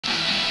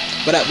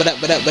What up?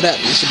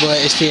 It's your boy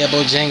STL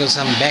Bojangles.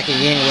 I'm back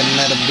again with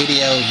another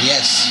video.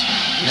 Yes,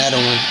 another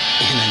one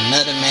in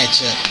another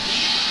matchup.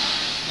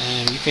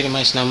 You pretty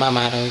much know my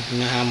motto. You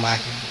know how I'm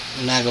rocking.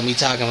 I'm not gonna be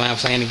talking while I'm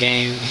playing the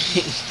game.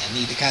 I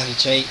need to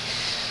concentrate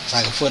so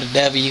I can for the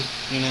W.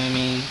 You know what I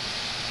mean?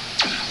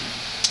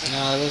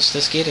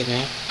 Let's get it,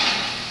 man.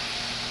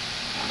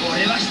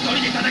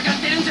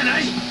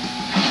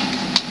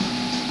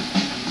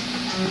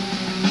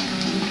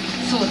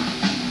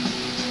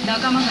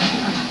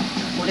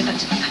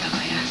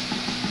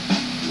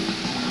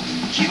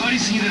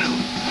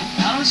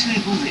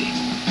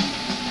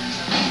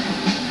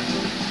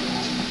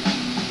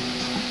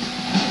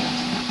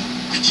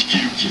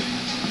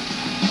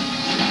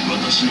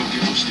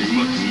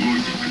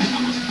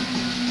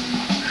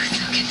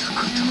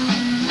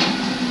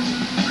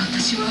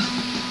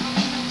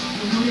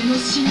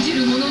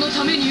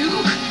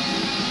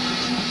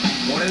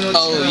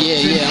 Oh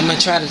yeah, I'm gonna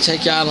try to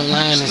take y'all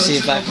online and see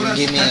if I can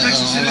get me an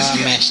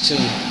online match too.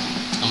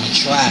 I'm gonna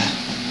try.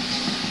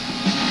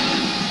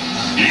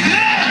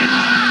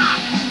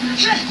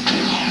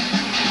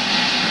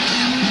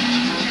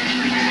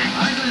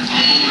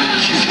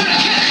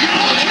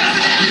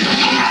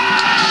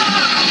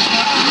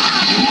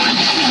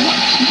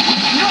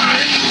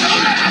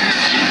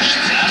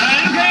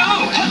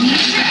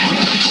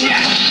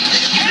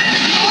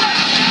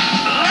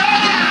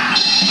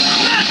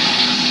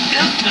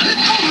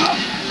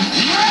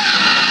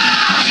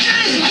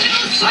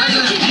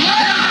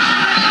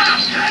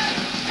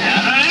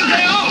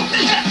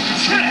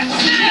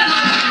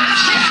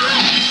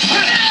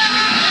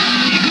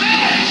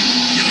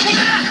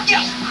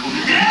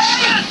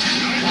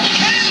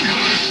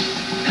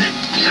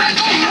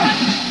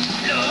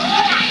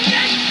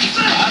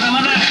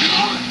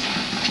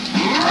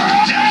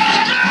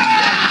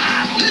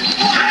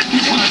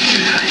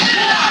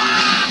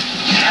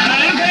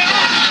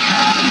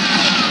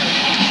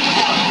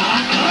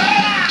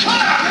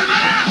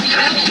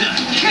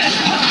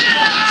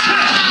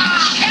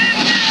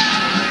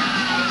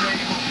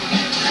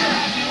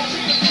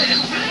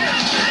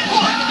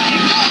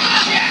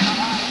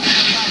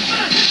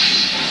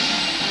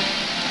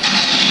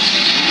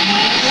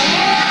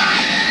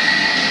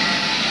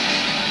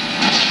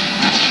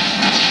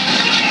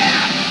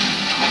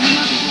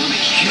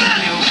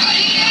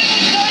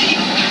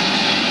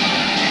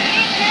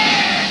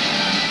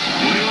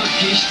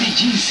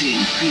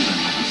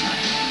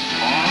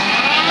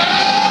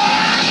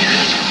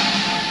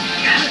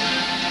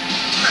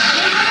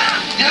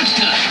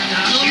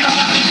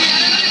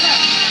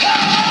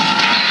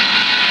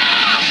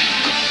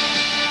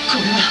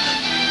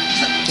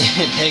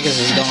 Pegasus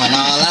is going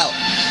all out.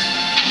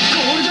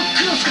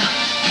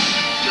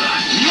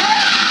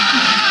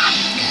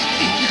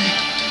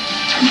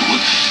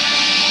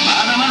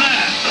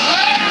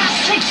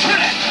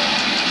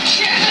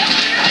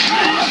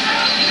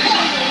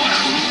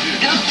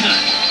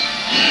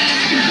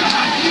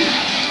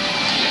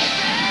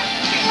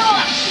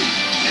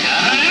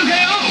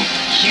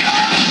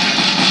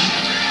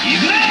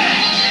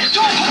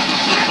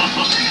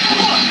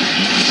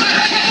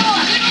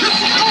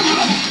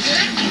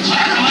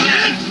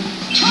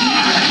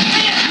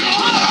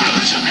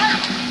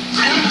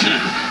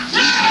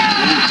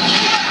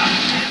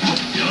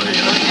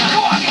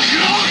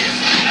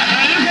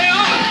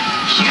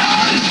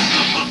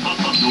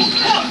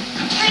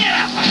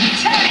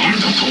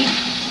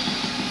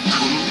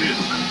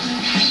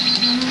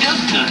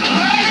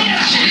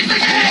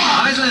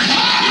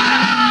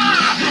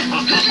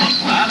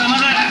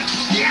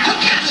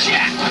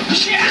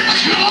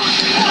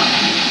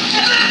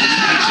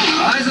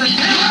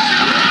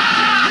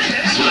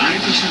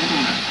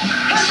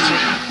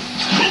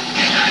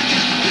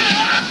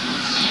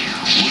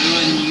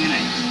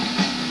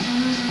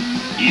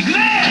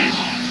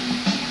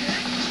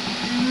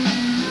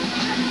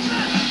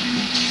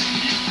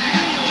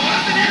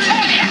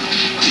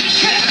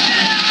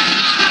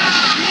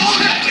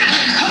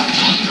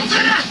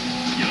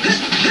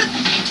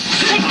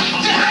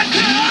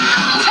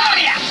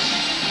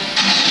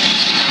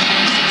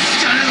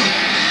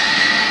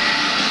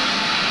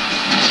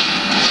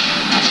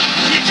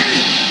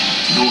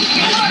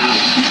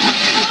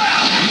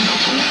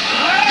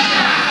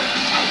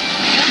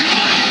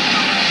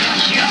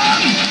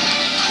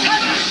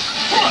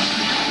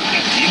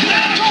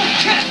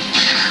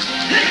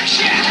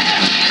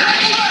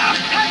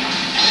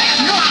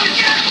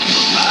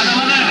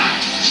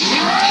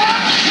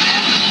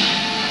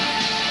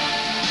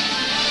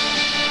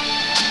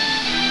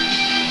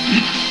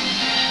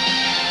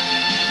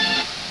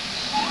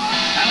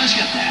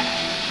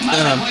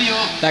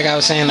 Like I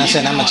was saying, I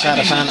said I'm gonna try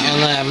to find an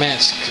online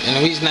match, and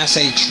the reason I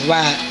say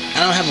try,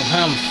 I don't have a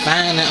problem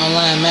finding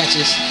online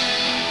matches.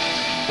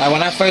 Like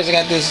when I first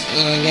got this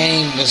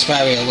game, it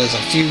was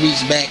a few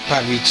weeks back,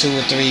 probably 2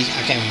 or 3,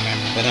 I can't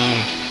remember. But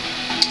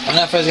when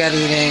I first got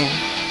this game,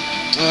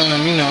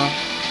 you know,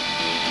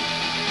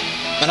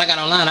 when I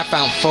got online, I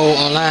found 4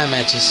 online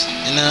matches,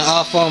 and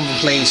all 4 of them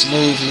played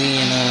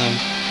smoothly and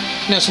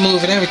you know,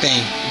 smooth and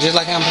everything, just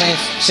like I'm playing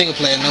single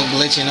player, no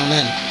glitching, no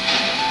nothing.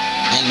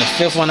 And the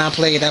fifth one I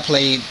played a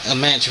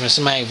match when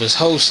somebody was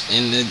host,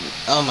 and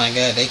oh my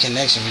god, their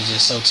connection was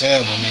just so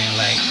terrible, man.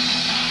 Like,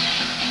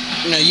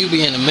 you know, you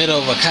be in the middle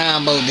of a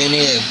combo, then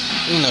it,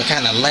 you know,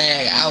 kind of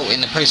lag out,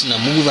 and the person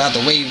will move out the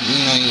way,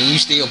 you know, and you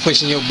still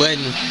pushing your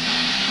button,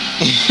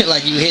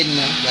 like you hitting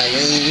them. Like,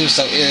 it was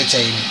so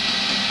irritating.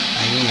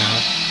 Like, you know.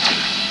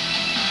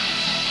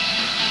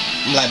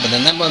 Like, but the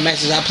number of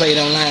matches I played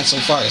online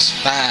so far is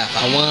 5.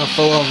 I won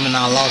 4 of them and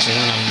I lost 1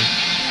 of them.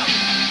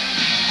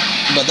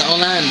 But the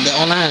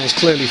online is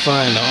clearly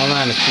fun. The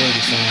online is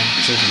clearly fun,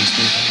 truthfully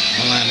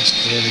speaking. Online is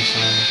clearly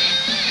fun.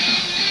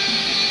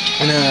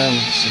 And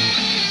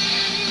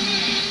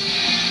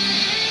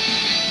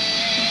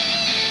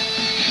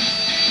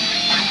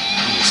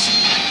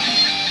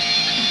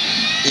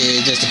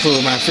yeah, just to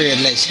prove my fear,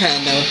 to let y'all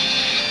know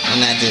I'm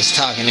not just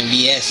talking and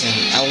BSing.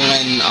 I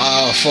won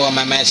all 4 of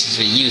my matches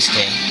with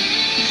Yusuke.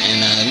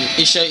 And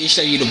it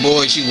show you the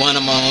boards you won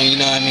them on, you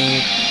know what I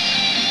mean?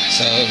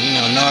 So, you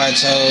know,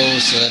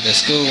 Naruto's, the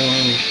school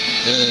one,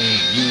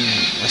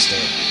 what's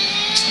that?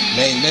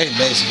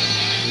 Basically,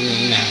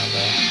 you know,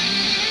 bro.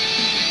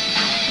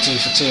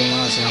 2 for 2 and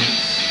awesome.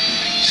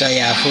 Show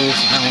y'all proof.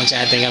 I don't want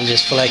y'all to think I'm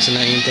just flexing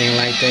or anything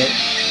like that.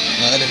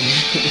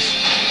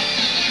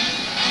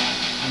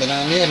 But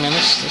yeah, man,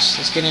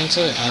 let's get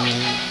into it. I mean,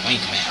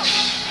 rank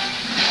match.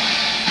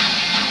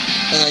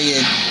 Yeah,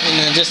 you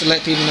know, just to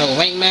let people know,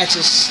 rank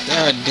matches, they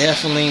are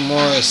definitely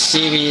more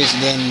serious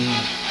than,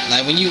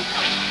 like, when you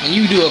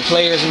do a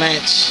players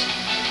match.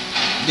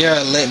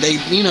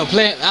 You know,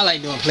 I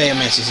like doing player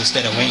matches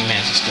instead of rank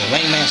matches. Cause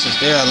rank matches,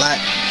 they're a lot,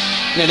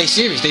 you know, they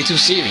serious. They too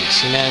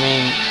serious. You know what I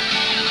mean?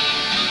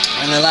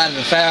 And a lot of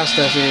the foul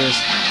stuff is,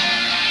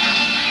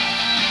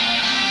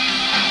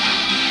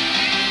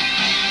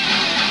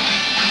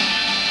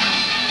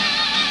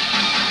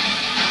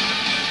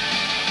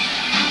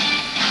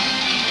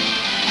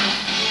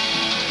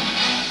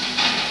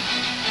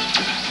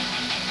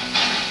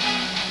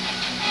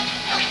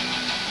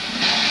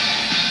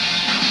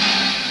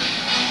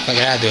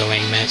 okay, I'll do a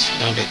rank match,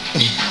 don't it?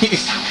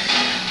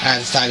 I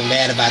was talking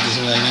bad about this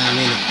one, now I'm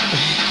in it.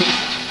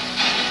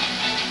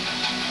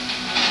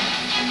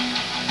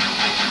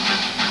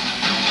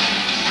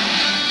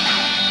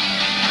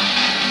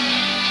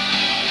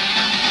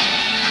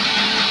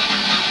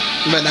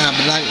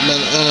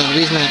 The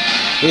reason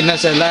I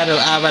said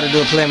I'd rather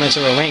do a play match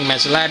or a rank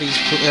match. A lot of these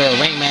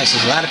rank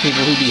matches, a lot of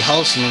people who be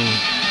hosting them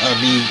or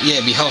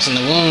be hosting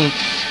the room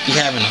be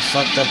having a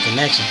fucked up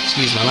connection.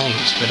 Excuse my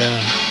language, but you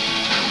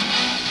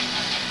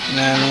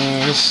know what I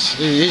mean?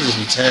 It just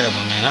be terrible,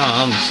 man.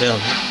 I don't feel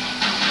it.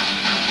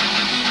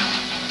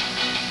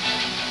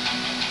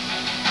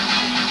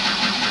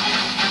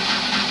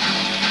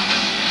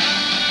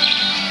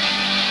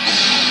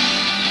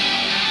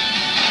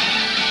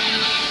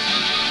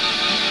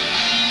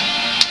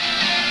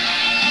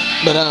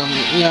 But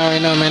you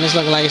already know, man, it's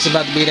looking like it's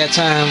about to be that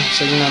time.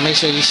 So, you know, make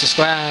sure you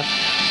subscribe.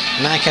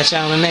 And I'll catch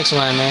y'all on the next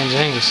one, man.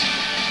 Jangles.